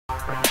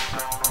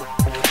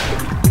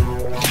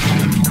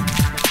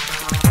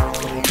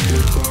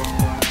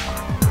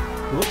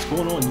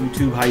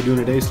YouTube? How you doing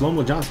today?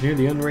 Slomo Johnson here,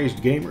 the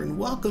Unraged Gamer, and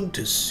welcome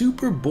to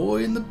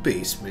Superboy in the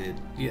Basement.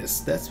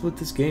 Yes, that's what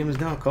this game is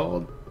now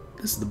called.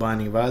 This is the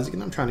Binding of Isaac,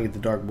 and I'm trying to get the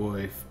Dark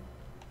Boy,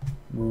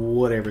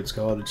 whatever it's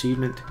called,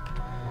 achievement.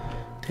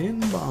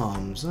 10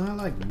 bombs. I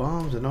like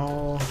bombs and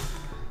all.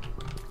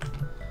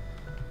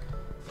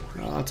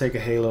 I'll take a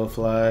Halo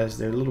Flies.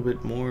 They're a little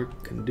bit more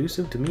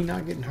conducive to me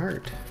not getting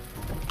hurt.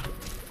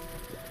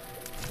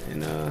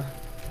 And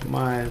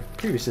my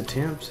previous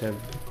attempts have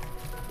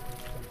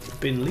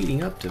been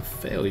leading up to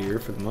failure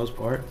for the most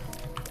part.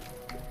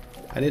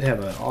 I did have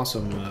an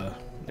awesome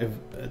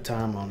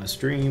time on a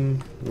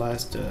stream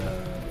last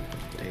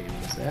day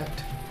was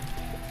that?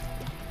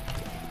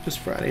 Just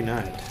Friday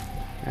night.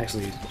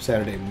 Actually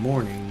Saturday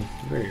morning,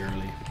 very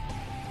early.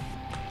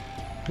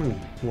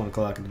 1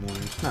 o'clock in the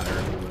morning. Not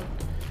early, but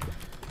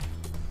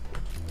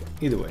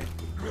either way.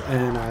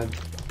 And I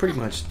pretty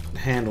much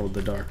handled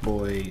the Dark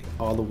Boy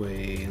all the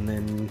way, and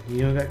then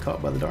got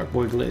caught by the Dark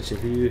Boy glitch.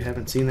 If you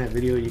haven't seen that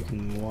video, you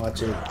can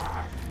watch it.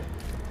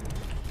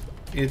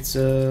 It's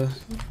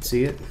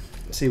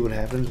see what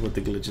happens, what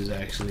the glitches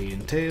actually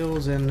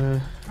entails,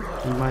 and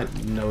you might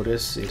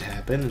notice it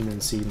happen and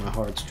then see my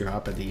hearts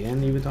drop at the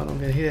end, even though I don't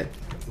get hit.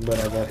 But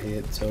I got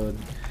hit, so it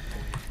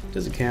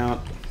doesn't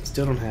count.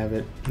 Still don't have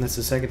it, and that's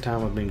the second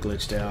time I've been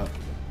glitched out,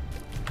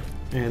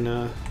 and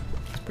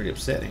it's pretty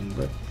upsetting.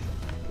 But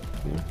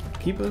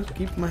keep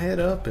my head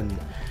up and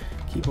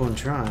keep on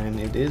trying.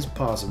 It is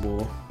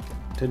possible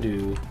to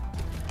do.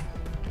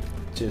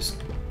 Just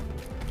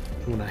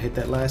when I hit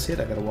that last hit,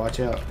 I gotta watch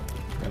out.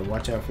 Gotta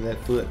watch out for that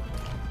foot.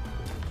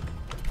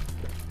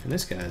 And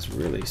this guy's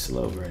really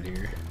slow right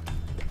here,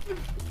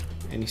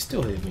 and he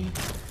still hit me.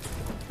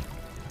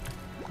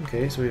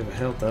 Okay, so we have a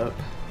health up,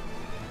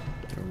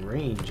 a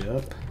range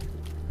up.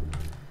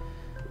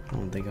 I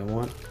don't think I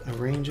want a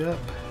range up,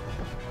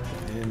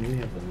 and we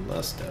have a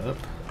lust up.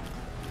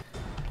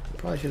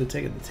 Probably should have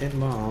taken the 10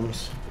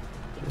 bombs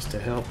just to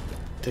help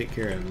take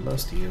care of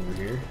Lusty over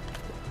here.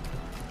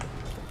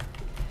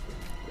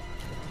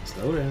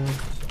 Slow down.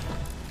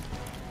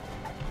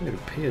 I got a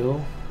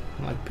pill.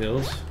 I like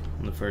pills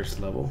on the first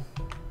level.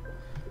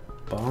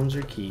 Bombs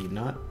are key,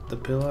 not the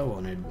pill I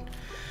wanted.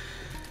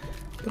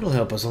 It'll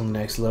help us on the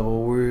next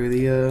level where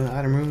the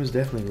item room is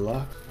definitely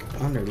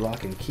under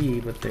lock and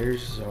key, but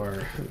there's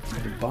our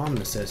bomb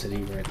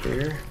necessity right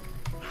there.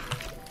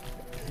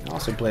 I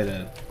also played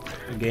a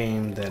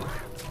game that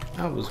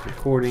I was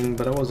recording,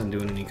 but I wasn't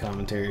doing any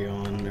commentary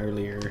on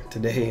earlier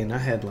today, and I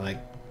had like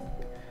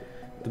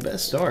the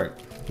best start.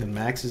 The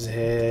Max's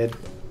Head,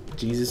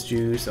 Jesus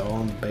Juice,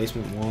 all in the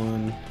basement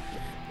 1,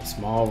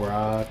 Small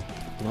Rock,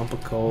 Lump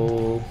of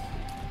Coal.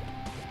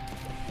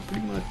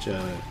 Pretty much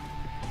a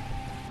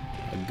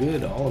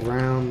good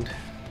all-around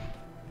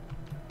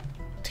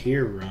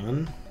tier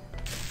run.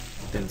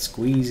 Then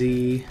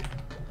Squeezy.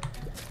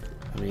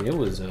 I mean, it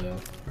was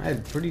I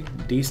had pretty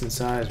decent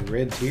sized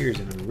red tiers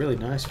and a really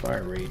nice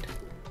fire rate.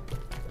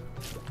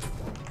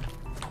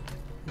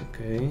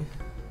 Okay.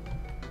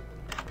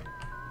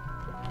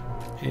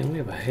 And we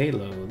have a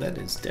Halo. That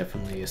is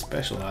definitely a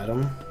special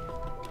item.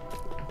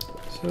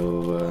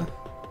 So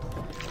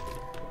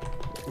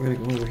we're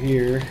gonna go over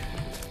here.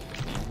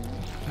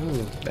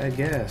 Oh, bad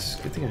gas.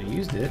 Good thing I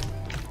used it.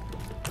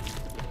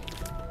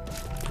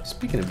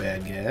 Speaking of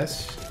bad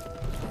gas.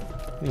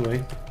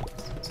 Anyway,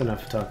 it's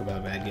enough to talk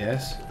about bad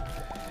gas.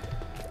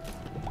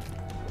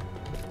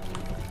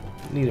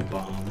 Need a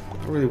bomb.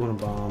 I really want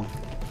a bomb.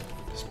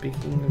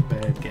 Speaking of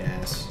bad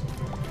gas,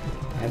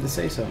 I had to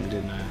say something,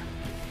 didn't I?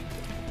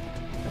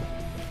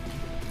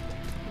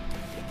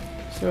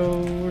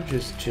 So we're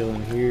just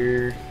chilling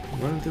here,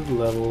 running through the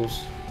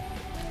levels.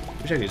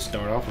 Wish I could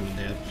start off in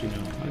the depths,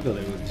 I'd go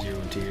there with 0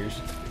 tiers.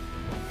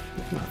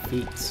 Look at my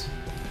feet.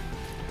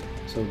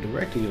 So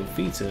directing your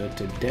pizza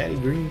to Daddy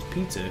Green's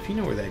Pizza. If you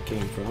know where that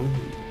came from,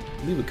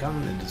 leave a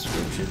comment in the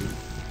description,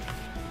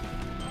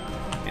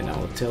 and I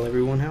will tell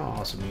everyone how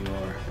awesome you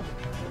are.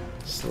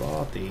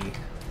 Slothy.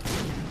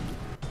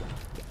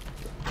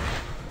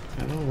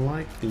 I don't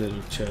like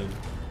little chub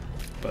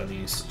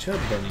bunnies. Chub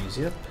bunnies,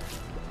 yep.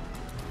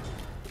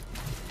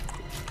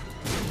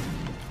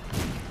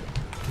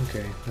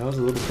 Okay, that was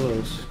a little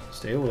close.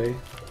 Stay away.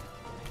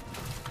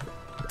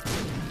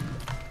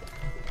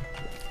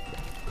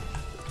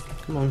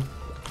 Come on.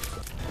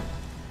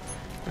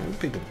 Alright, we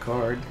picked up a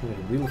card. We got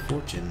a Wheel of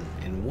Fortune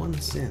and 1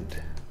 cent.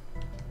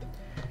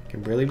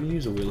 Can barely even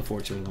use a Wheel of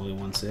Fortune with only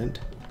 1 cent.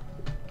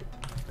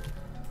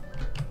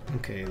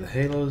 Okay, the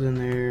Halo's in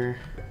there.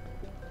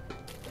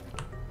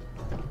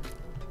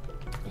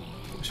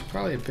 I should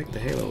probably have picked the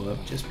Halo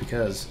up just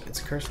because it's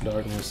Curse of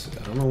Darkness.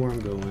 I don't know where I'm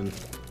going.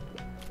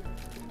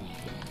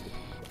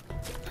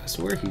 I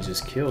swear he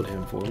just killed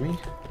him for me.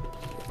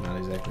 Not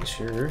exactly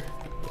sure.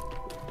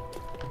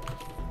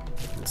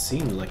 It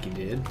seemed like he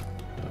did.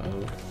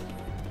 Uh-oh.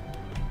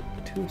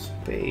 2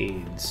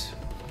 spades.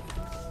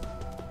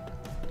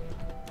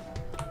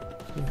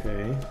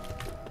 Okay.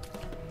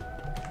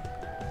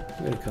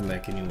 I'm gonna come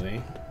back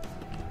anyway.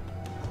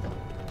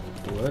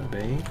 Blood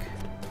bank.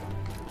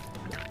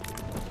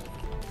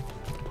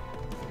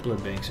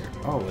 Blood banks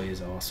are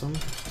always awesome.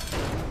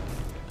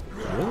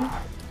 Really?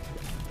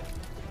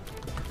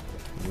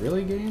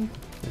 Really, game?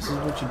 This is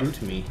what you do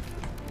to me.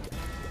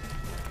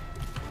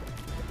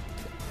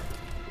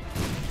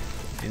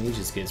 And he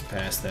just gets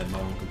past that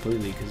bomb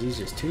completely because he's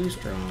just too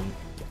strong.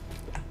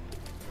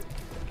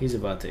 He's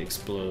about to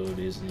explode,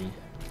 isn't he?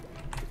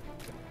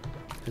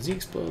 Does he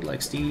explode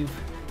like Steve?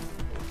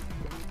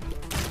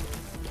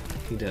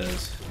 He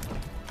does.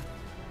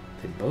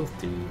 They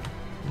both do.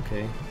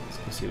 Okay, let's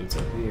go see what's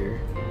up here.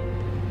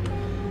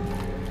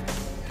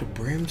 Got a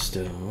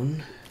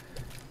brimstone.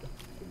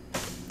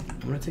 I'm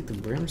gonna take the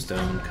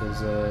brimstone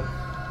because I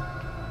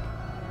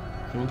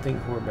don't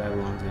think Whore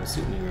Babylon's gonna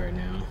suit me right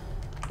now.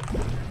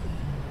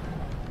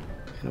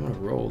 And I'm gonna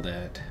roll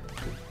that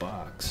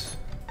box.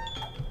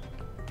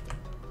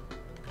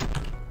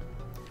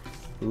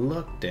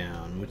 Luck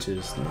down, which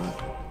is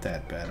not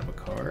that bad of a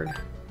card.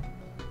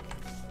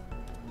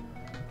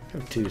 I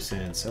have 2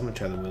 cents. I'm gonna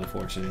try the Wheel of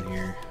Fortune in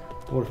here.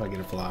 What if I get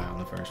a fly on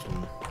the first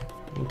one?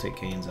 We'll take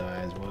Kane's Eye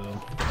as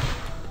well.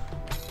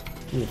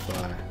 Give me a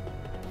fly.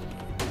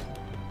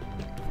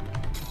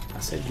 I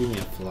said give me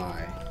a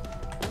fly.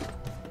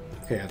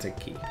 Okay, I'll take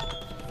key.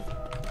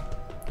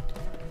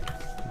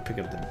 Pick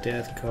up the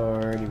death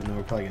card, even though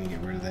we're probably gonna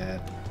get rid of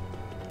that.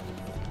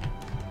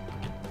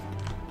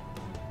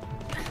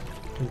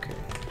 Okay.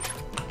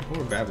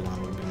 Or Babylon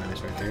would have been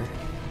nice right there.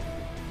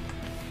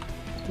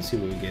 Let's see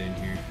what we get in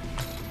here.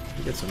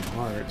 We got some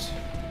hearts.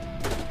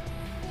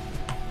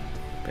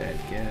 Bad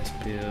gas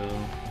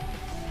pill.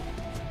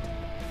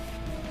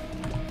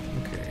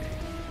 Okay.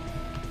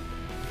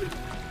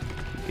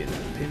 Getting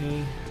a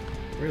penny.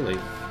 Really?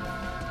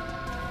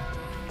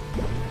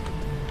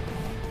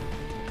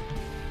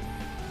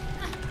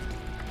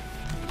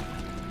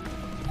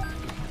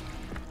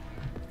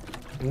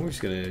 And we're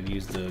just gonna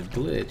use the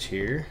glitch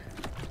here.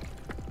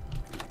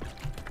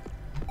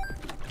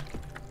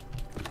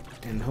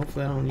 And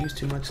hopefully I don't use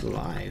too much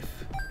life.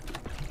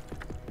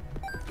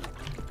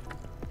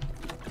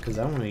 Because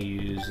I want to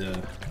use,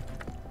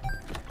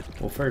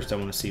 well, first I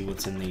want to see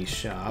what's in the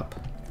shop.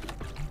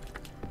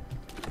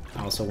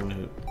 I also want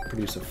to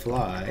produce a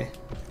fly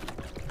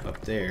up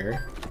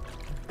there.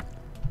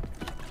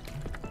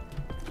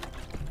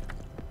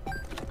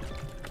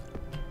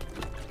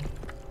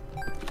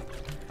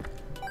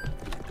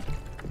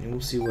 And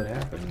we'll see what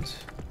happens.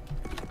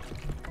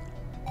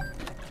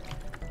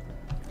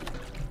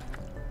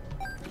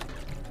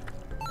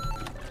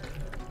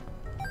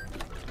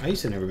 I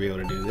used to never be able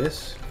to do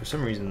this. For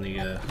some reason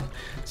the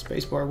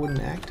spacebar wouldn't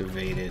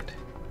activate it.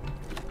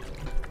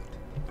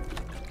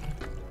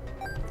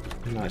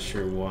 I'm not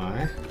sure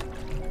why.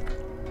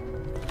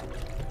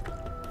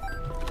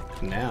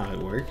 Now it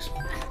works.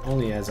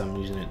 Only as I'm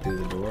using it through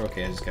the door.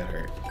 Okay, I just got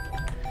hurt.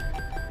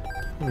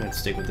 I'm gonna have to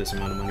stick with this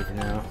amount of money for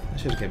now. I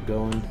should have kept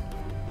going.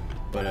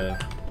 But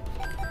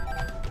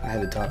I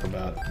had to talk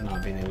about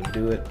not being able to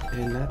do it,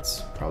 and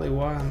that's probably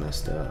why I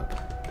messed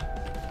up.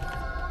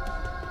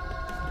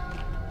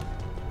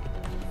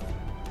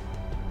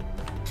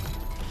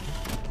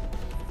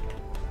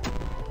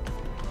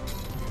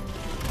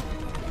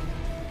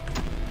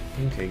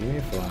 Okay, give me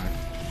a fly.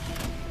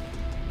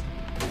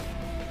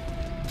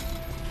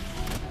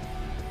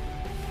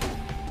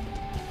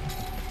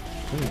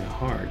 Plenty of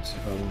hearts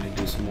if I want to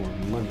do some more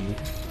money.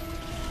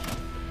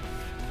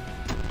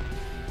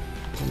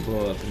 Don't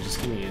blow up and just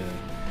give me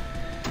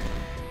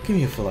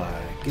a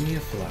fly. Give me a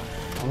fly.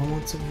 All I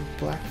want's a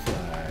black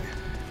fly.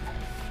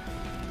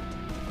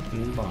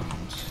 And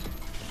bombs.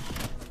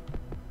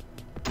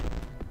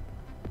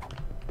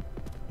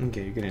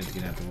 Okay, you're gonna have to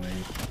get out the way.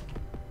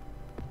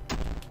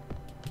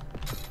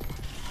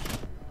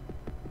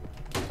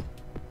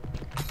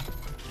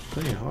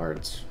 Plenty of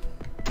hearts.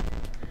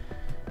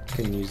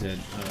 Can use that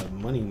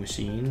money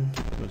machine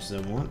as much as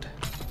I want,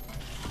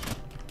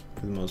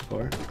 for the most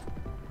part.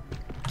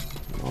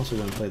 I'm also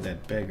going to play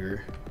that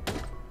beggar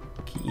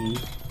key.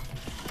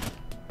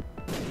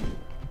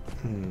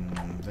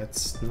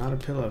 That's not a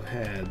pill I've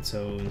had,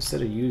 so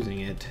instead of using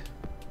it,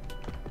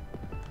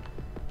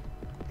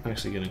 I'm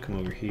actually going to come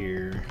over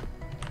here,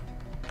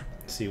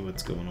 see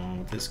what's going on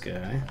with this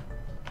guy,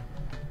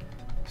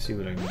 see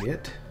what I can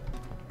get.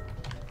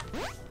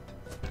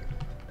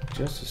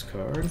 Justice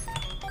card.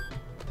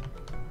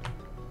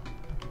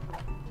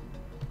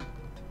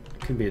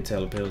 Could be a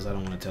telepills. I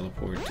don't want to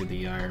teleport to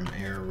the Iron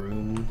Air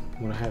room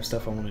when I have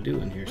stuff I want to do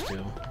in here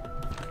still.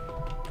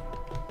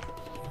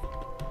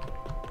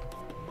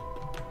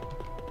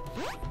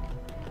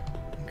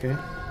 Okay,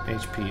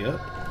 HP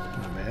up.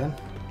 Not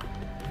bad.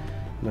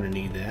 I'm gonna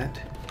need that.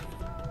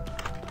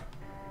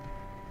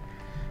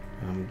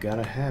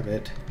 Gotta have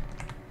it.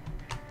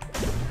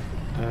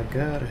 I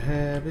gotta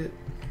have it.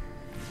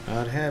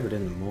 I'd have it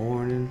in the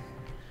morning.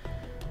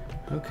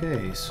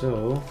 Okay,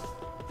 so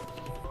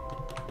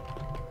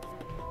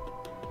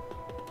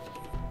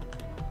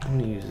I'm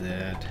gonna use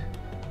that.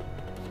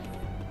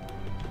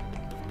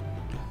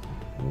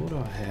 What do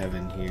I have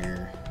in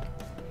here?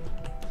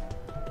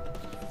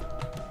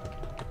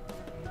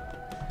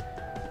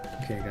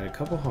 Okay, I got a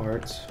couple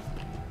hearts.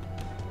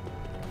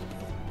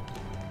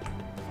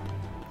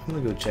 I'm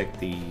gonna go check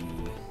the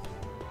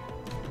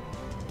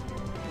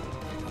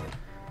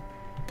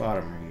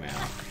bottom room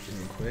out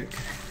real quick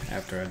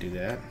after I do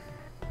that.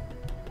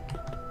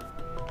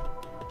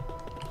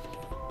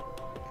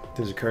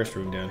 There's a cursed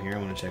room down here I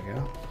want to check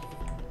out.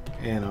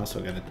 And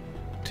also gotta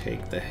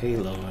take the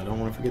halo. I don't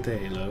want to forget the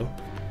halo.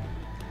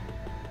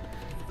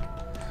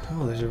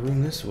 Oh, there's a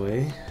room this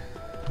way.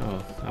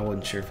 Oh, I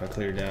wasn't sure if I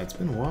cleared it out. It's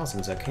been a while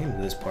since I came to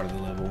this part of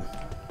the level.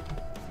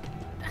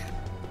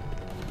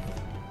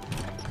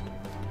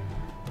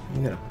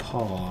 We got a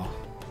paw.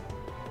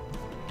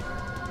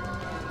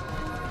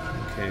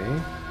 Okay.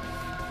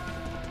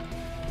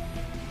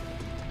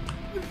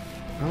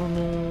 I don't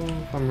know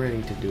if I'm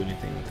ready to do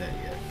anything with that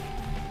yet.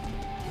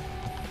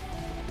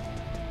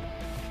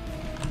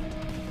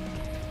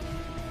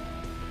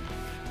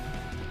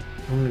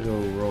 I'm gonna go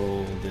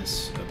roll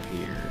this up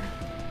here.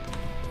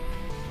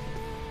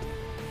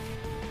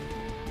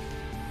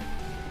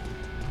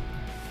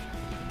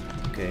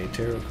 Okay,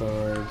 tarot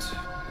cards.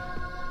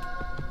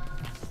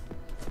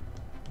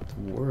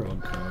 The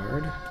world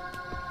card.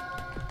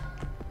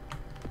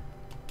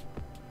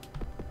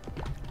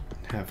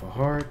 Half a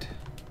heart.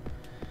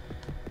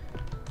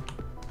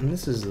 And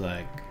this is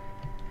like,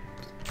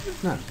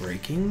 not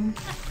breaking,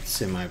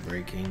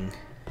 semi-breaking.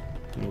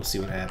 And we'll see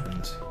what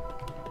happens.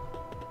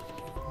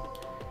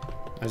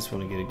 I just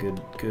want to get a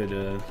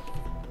good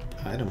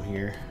item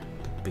here.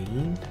 The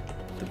bean?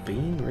 The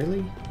bean?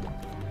 Really?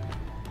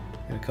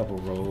 Got a couple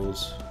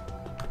rolls.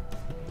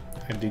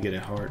 I do get a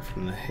heart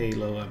from the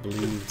halo, I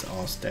believe. It's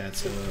all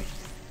stats up.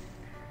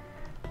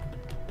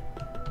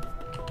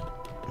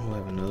 We'll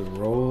have another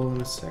roll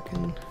in a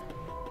second.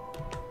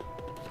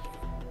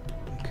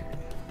 Okay.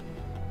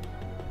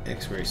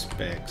 X-ray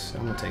specs.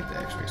 I'm gonna take the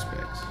X-ray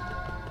specs.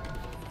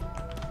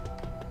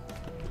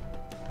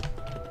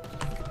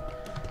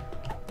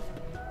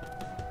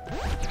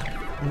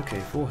 Okay,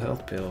 full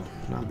health pill.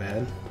 Not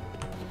bad.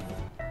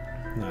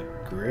 Not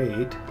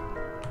great.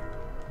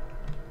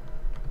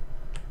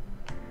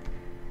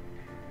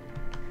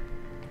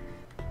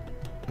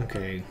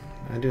 Okay,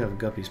 I do have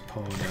Guppy's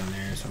paw down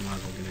there, so I might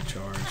as well get a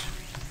charge.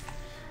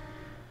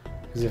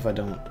 Because if I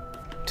don't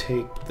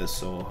take the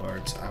soul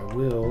hearts, I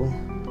will.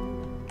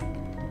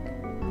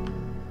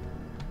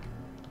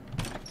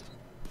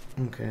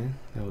 Okay,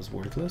 that was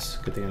worthless.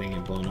 Good thing I didn't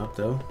get blown up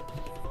though.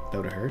 That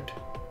would have hurt.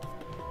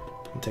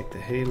 I'll take the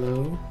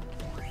halo.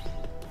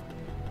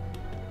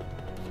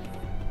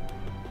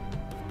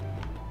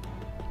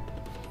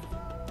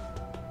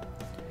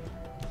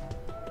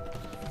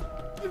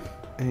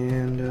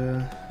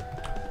 And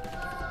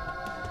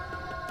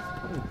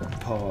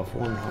paw off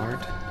one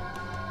heart.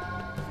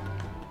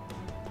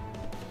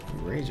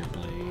 Razor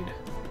blade.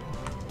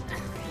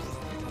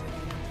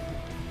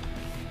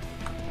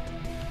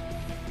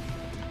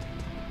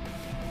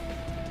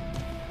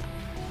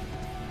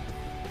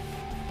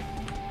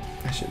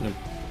 I shouldn't have.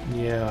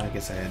 Yeah, I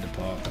guess I had to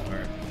paw off the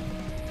heart.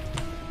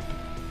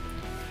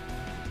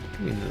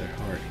 Give me another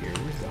heart here.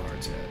 Where's the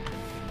hearts at?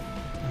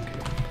 Okay,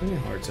 plenty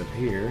of hearts up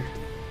here.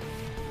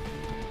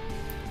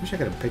 Wish I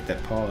could have picked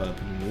that paw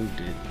up and moved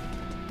it.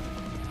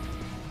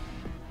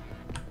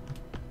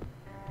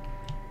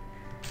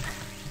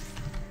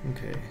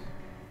 Okay.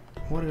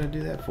 What did I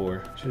do that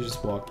for? Should have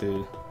just walked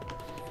through.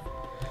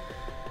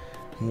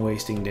 I'm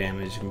wasting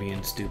damage and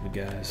being stupid,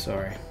 guys.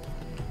 Sorry.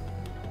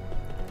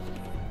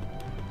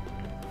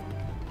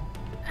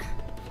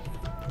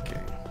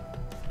 Okay.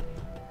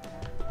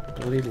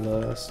 Bloody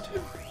lust.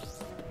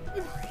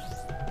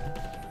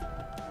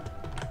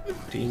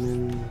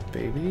 Demon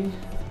baby.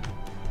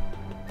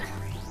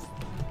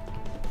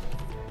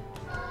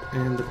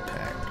 And the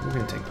pact. We're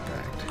gonna take the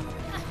pact.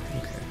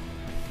 Okay.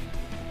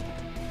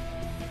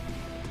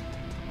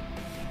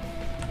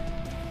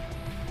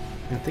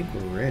 I think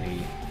we're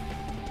ready.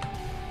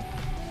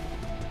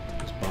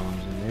 There's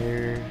bombs in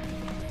there.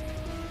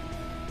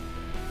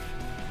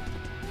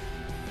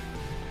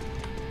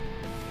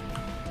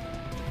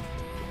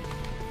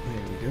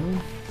 There we go.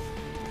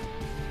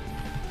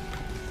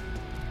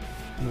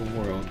 The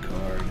world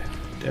card.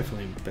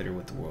 Definitely better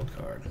with the world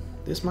card.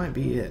 This might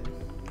be it.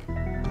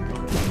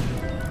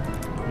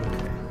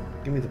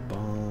 Give me the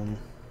bomb.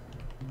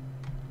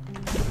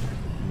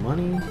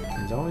 Money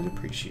is always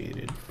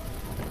appreciated.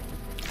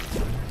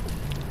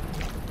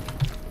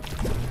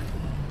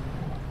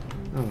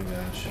 Oh my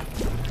gosh.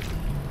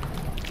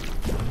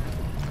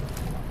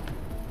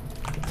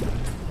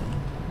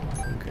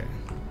 Okay.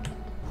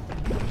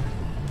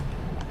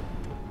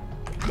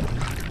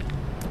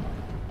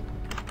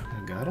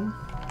 I got him.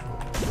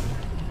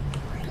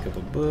 Pick up a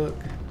book.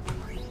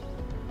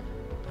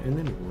 And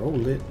then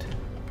roll it.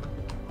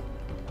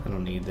 I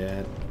don't need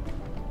that.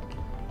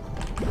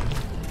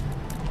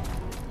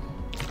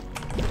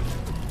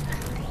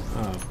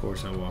 Oh, of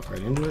course I walk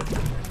right into it.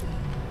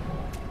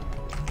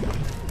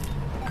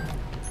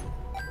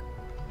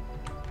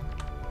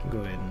 Go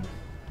ahead and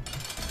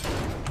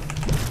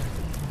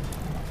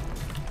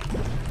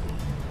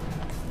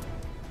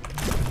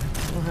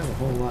I don't have a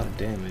whole lot of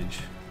damage.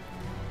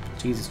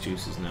 Jesus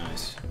juice is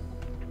nice.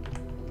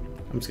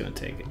 I'm just gonna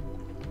take it.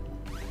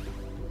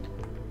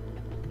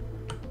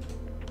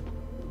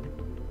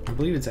 I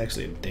believe it's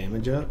actually a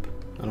damage up.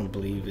 I don't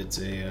believe it's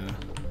a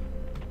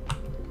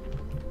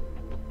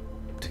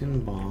 10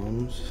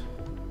 bombs.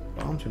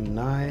 Bombs are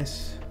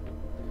nice,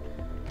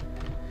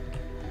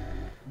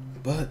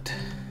 but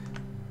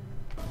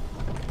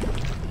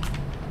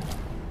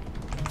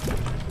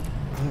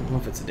I don't know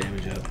if it's a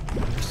damage up.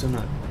 I'm still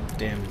not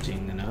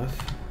damaging enough.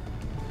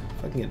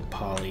 If I can get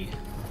poly.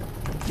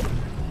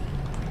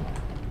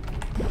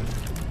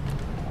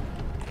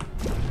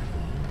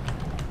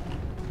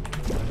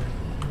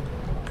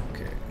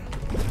 Okay.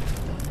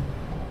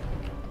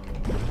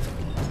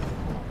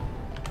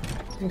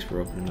 Thanks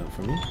for opening up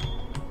for me.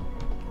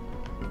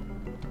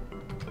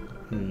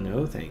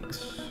 No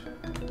thanks.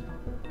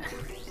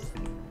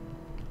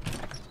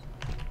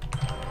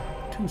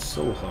 2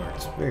 soul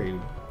hearts. Very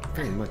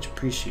much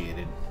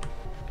appreciated.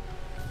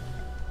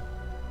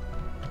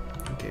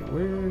 Okay,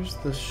 where's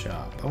the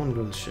shop? I want to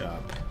go to the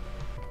shop.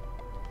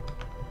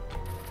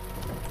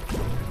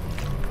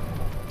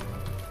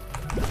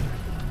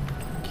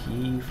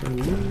 Key from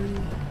you.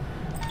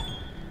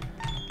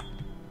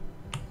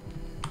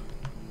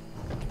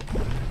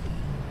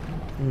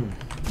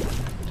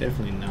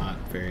 Definitely not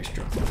very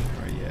strong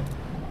right yet.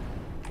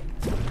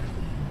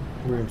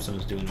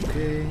 Brimstone's doing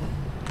okay,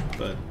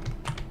 but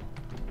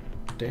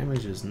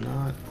damage is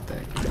not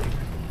that great.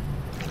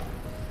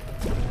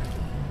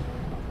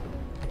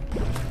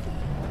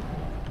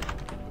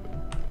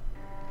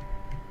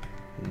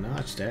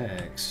 Notched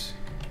axe.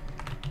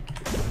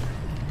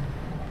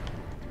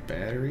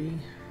 Battery.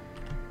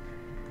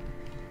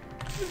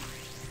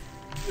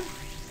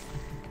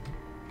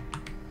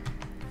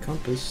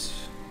 Compass.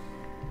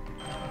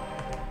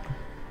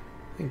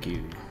 Thank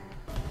you.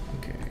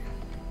 Okay.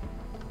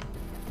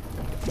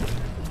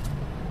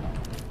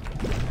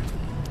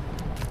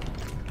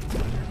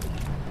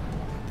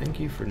 Thank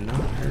you for not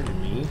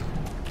hurting me.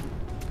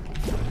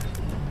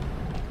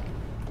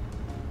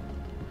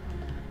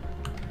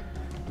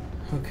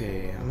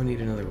 Okay, I'm gonna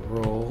need another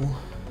roll.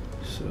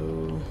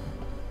 So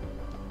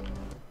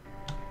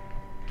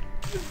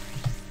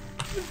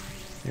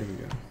there we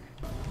go.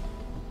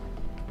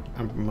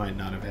 I might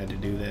not have had to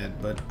do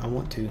that, but I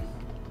want to.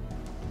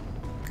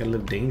 Gotta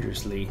live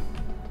dangerously.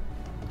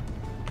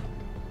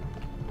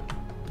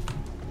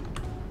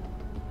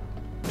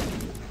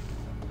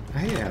 I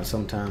hate how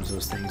sometimes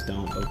those things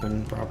don't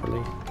open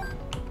properly.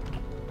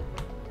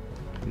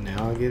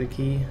 Now I get a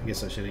key. I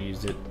guess I should have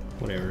used it.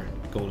 Whatever.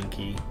 Golden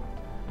key.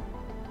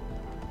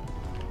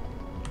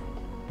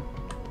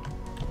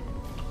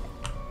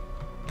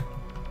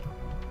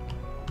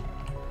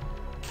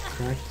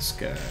 Crack the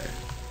sky.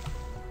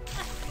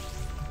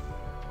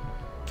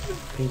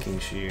 Pinking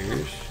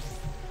shears.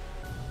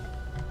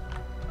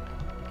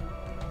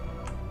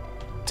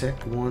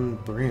 Tech 1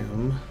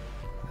 brim.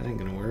 That ain't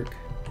gonna work.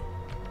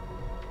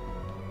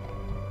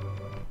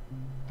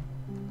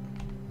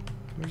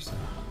 Where's the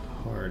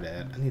heart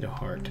at? I need a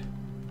heart.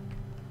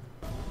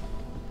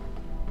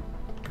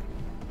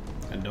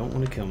 I don't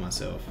want to kill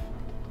myself.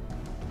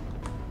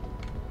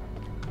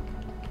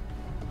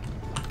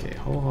 Okay,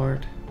 whole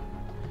heart.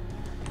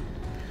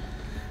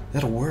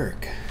 That'll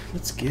work.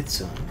 Let's get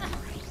some.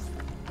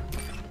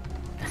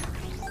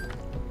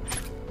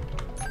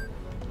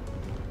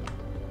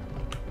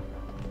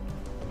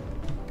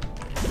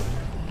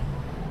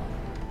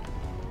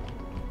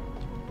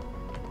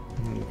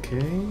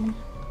 Okay.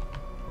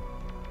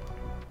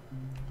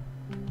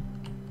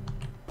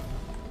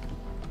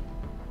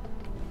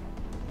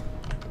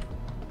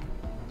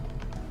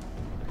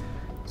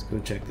 Let's go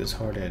check this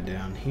hard hat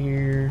down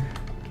here.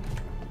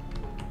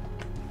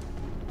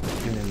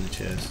 And in the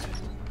chest.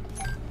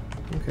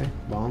 Okay,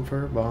 bomb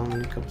for a bomb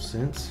in a couple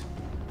cents.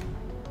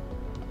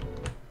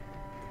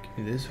 Give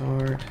me this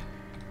heart.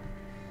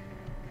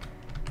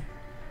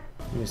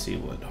 Let me see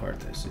what heart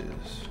this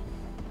is.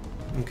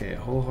 Okay, a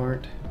whole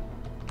heart.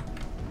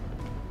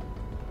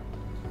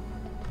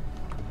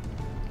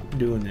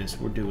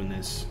 We're doing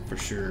this for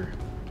sure.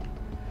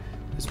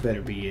 This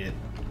better be it.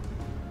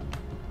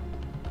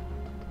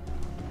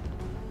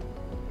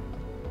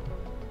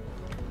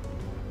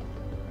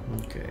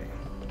 Okay,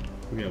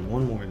 we got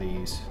one more of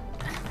these.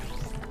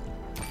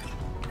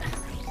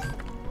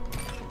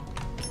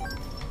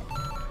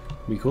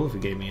 It'd be cool if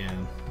it gave me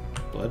a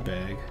blood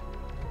bag.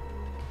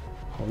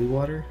 Holy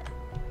water?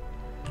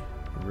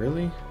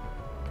 Really?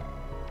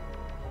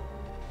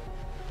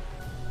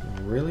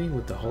 Really?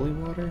 With the holy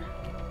water?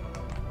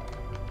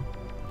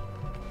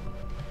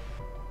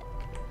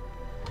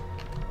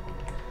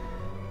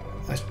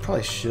 I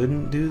probably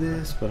shouldn't do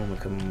this, but I'm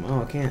gonna come.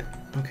 Oh, I can't.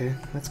 Okay,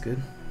 that's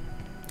good.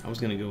 I was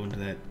gonna go into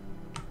that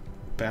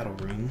battle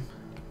room.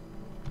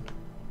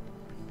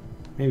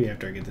 Maybe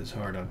after I get this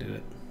hard, I'll do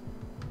it.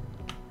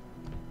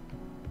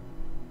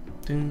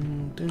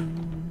 Dun, dun,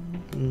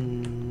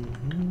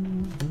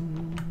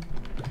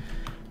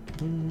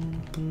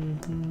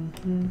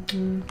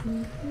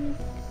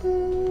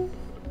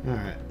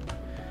 Alright.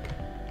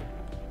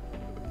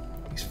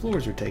 These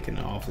floors are taking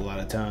an awful lot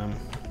of time.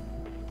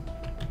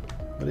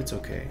 But it's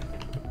okay.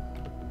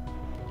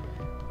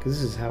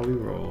 Because this is how we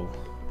roll.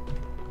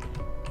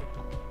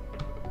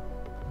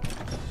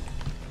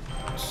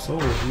 Oh,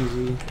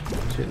 easy.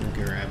 Shouldn't have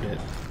grabbed it.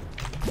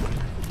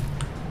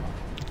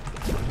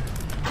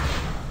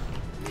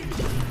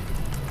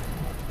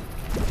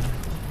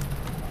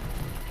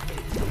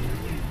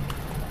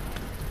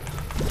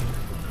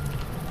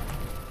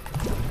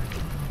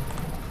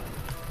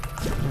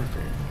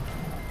 Okay.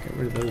 Get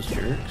rid of those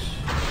jerks.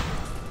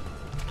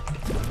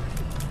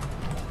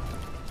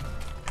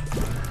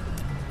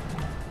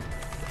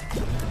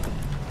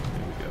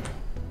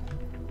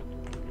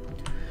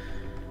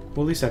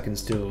 Well, at least I can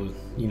still,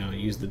 you know,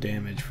 use the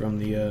damage from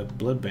the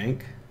blood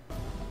bank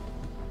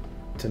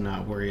to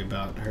not worry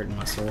about hurting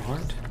my soul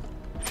heart.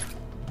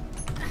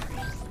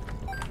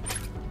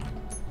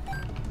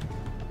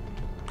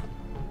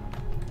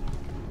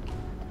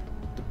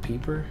 The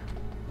peeper?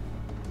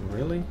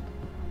 Really?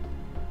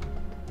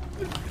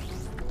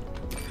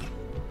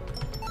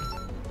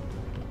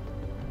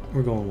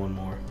 We're going one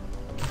more.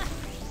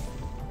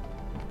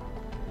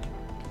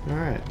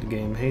 Alright, the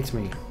game hates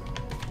me.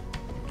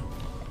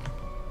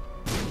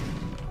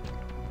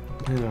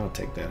 And I'll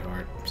take that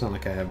heart. It's not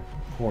like I have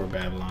Horror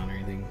Babylon or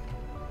anything.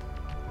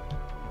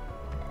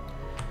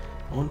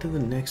 On to the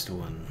next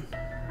one.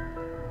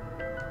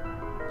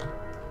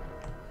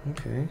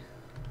 Okay.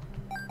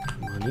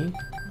 Money.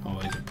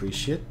 Always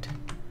appreciate.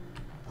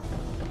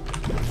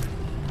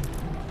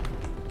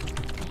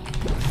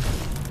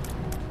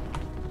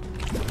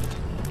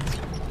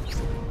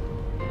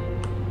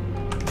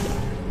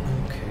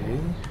 Okay.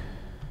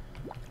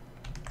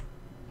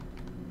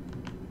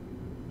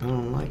 I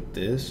don't like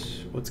this.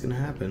 What's gonna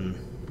happen?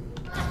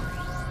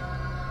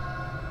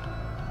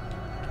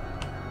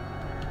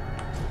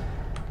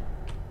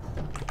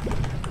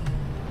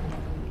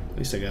 At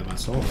least I got my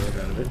soul heart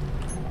out of it.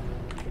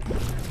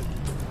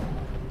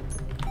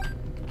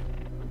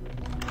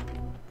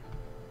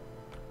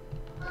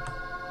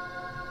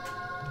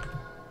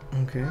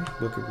 Okay,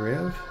 Book of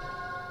Rev.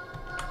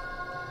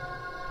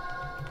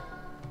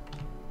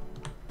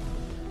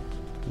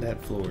 That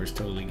floor is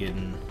totally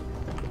getting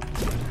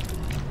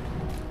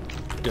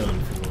done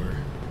for.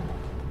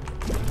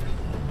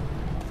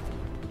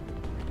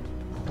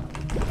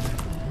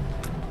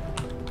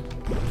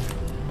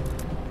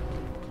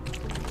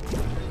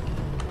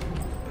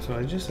 So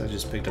I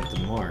just picked up the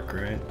mark,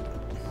 right?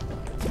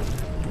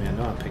 I mean, I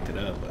know I picked it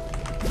up, but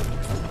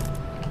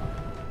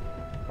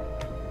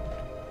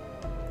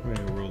I'm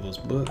ready to roll those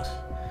books.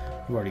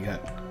 I've already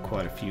got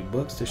quite a few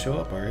books to show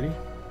up already.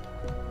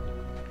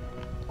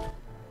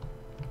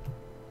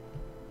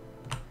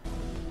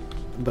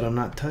 But I'm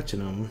not touching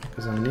them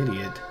because I'm an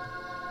idiot.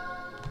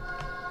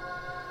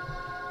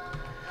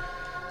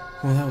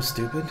 Well, that was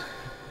stupid.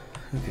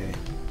 Okay,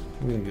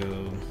 we're gonna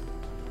go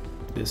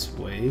this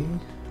way.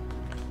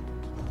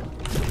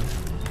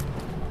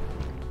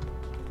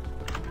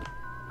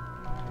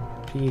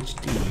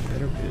 PhD,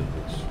 better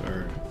pills,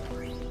 or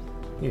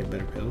yeah,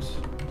 better pills,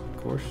 of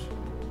course.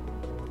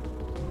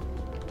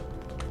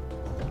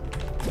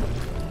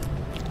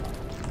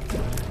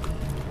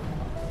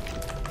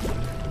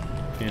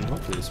 And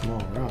hopefully a small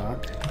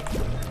rock.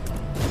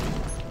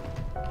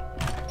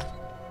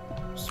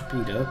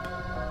 Speed up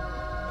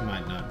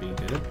might not be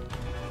good.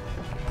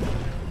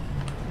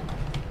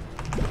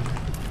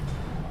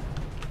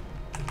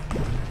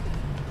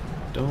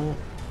 Don't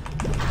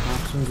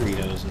pop some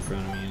Greedos in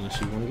front of me unless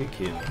you want to get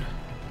killed.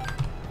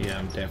 Yeah,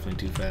 I'm definitely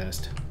too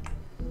fast.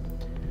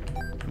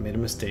 I made a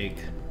mistake.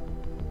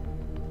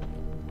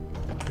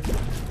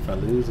 If I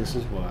lose, this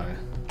is why.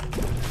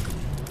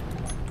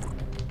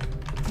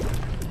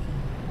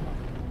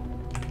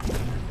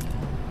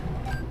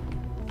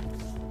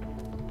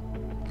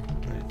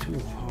 Two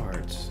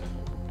hearts.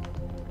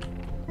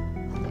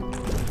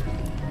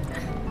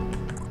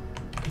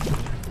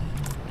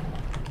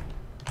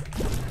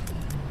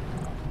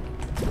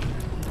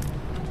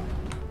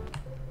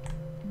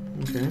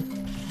 Okay.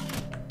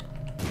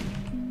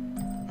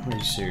 Are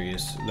you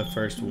serious? The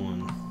first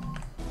one.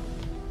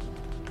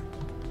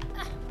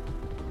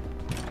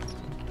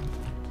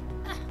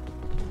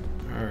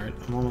 Alright,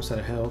 I'm almost out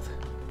of health.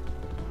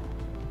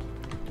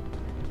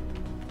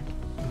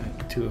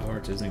 Like, 2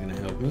 hearts isn't gonna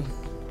help me.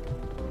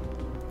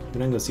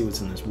 But I'm gonna see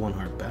what's in this 1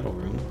 heart battle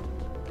room.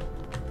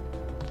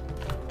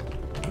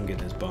 I can get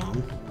this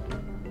bomb.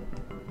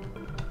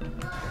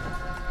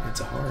 It's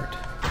a heart.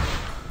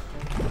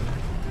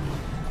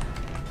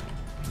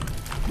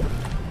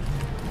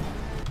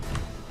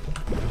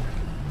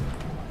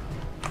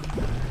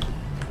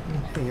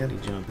 Hey, how'd he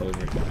jump over?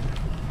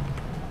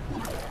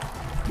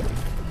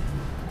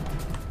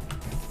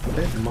 I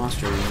bet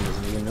Monster 1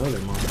 doesn't even know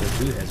that Monster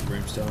 2 has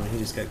Brimstone and he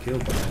just got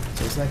killed by it.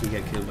 So it's like he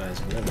got killed by his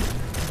brother.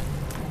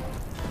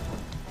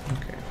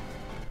 Okay.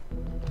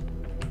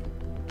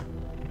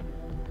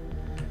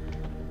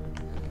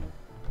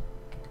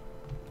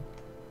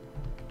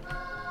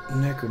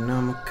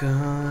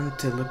 Necronomicon,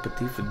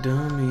 telepathy for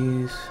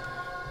dummies.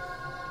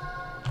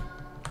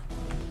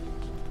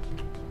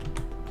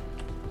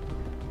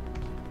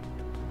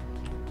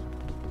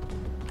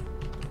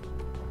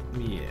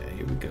 Yeah,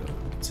 here we go.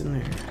 What's in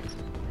there?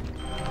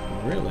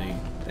 Really?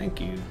 Thank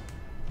you.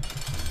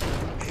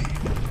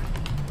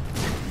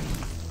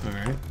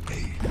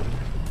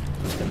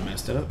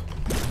 messed up.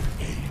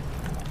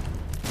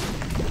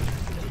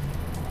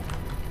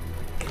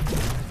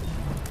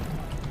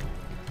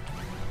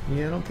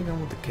 Yeah, I don't think I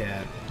want the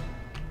cat.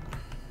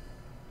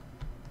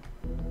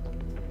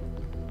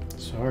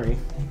 Sorry.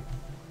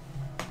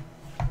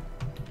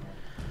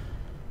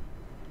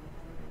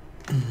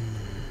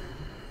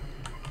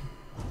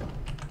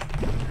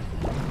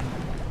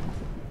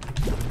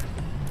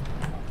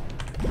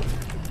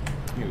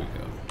 Here we go.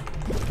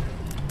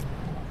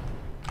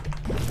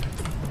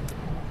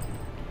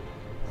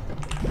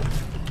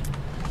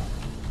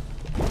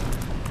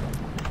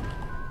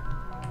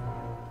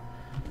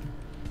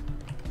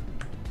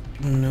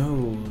 No,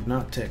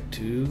 not Tech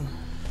 2.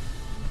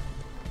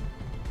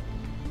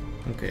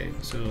 Okay,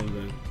 so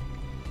the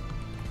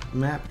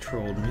map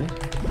trolled me.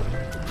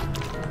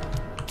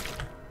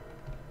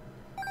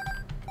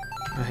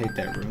 I hate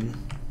that room.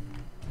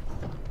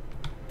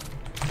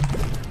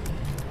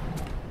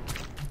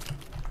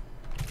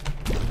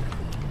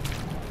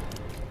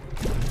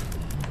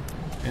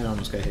 And I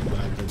almost got hit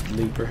by the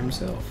leaper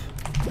himself.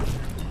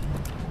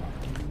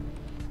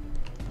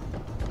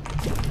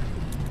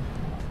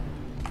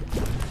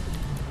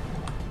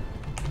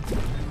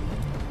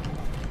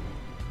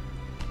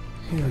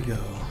 Here we go.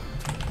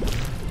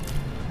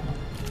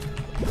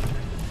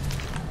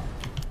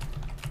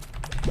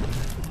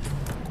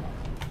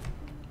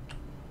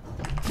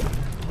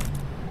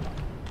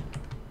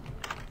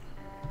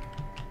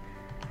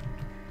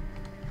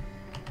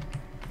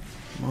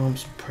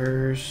 Mom's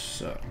purse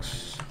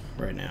sucks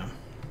right now.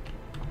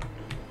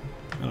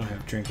 I don't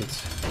have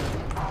trinkets.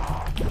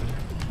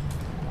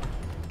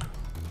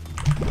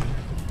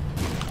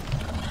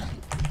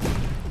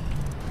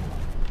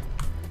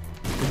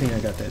 I think I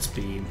got that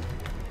speed.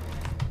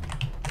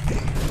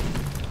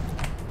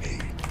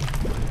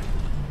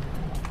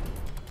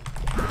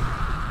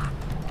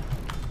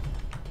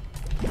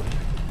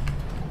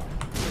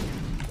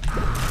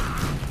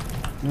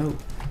 Nope.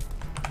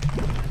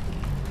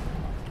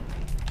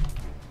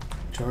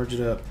 Charge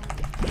it up.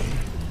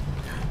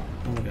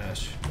 Oh my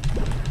gosh.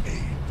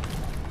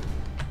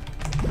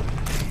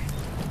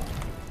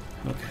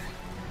 Okay.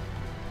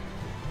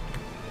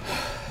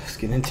 It's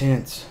getting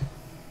intense.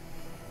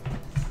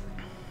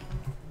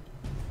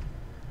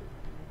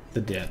 The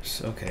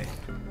depths, okay.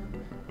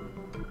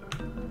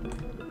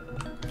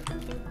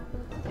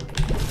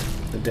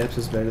 The depths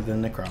is better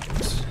than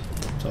Necropolis.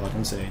 That's all I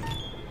can say.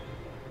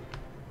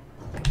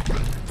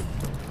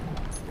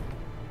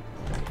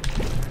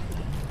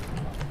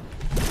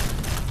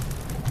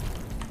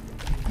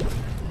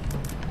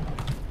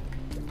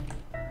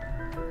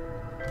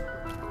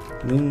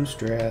 Moon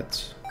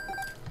strats.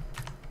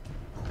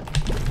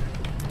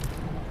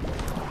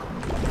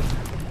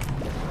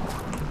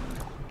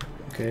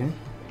 Okay.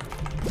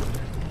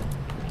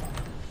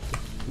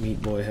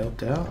 Meat Boy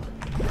helped out.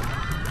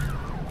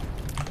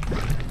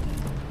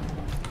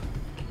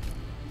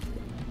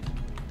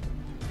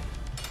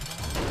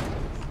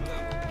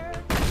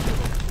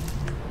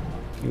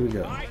 Here we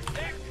go.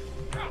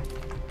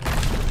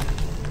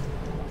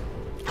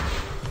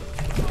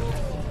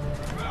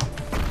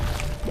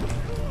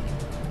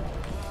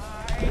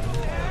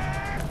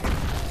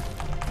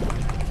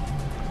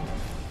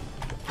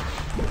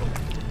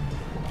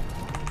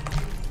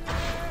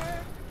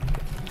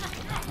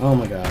 Oh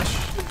my gosh,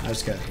 I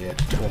just got hit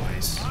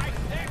twice.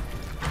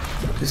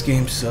 This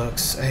game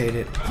sucks. I hate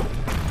it.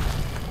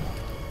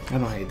 I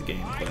don't hate the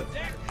game, but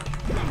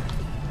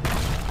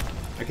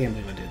I can't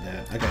believe I did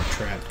that. I got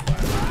trapped by a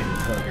fucking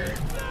hugger.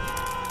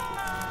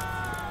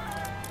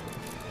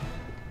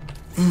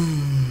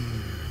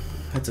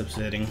 That's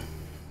upsetting.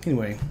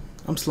 Anyway,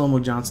 I'm Slow-Mo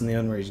Johnson, the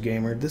Unraged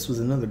Gamer. This was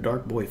another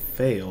Dark Boy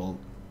fail.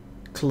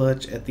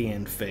 Clutch at the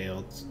end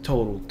failed.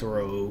 Total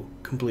throw.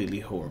 Completely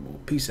horrible.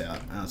 Peace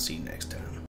out. I'll see you next time.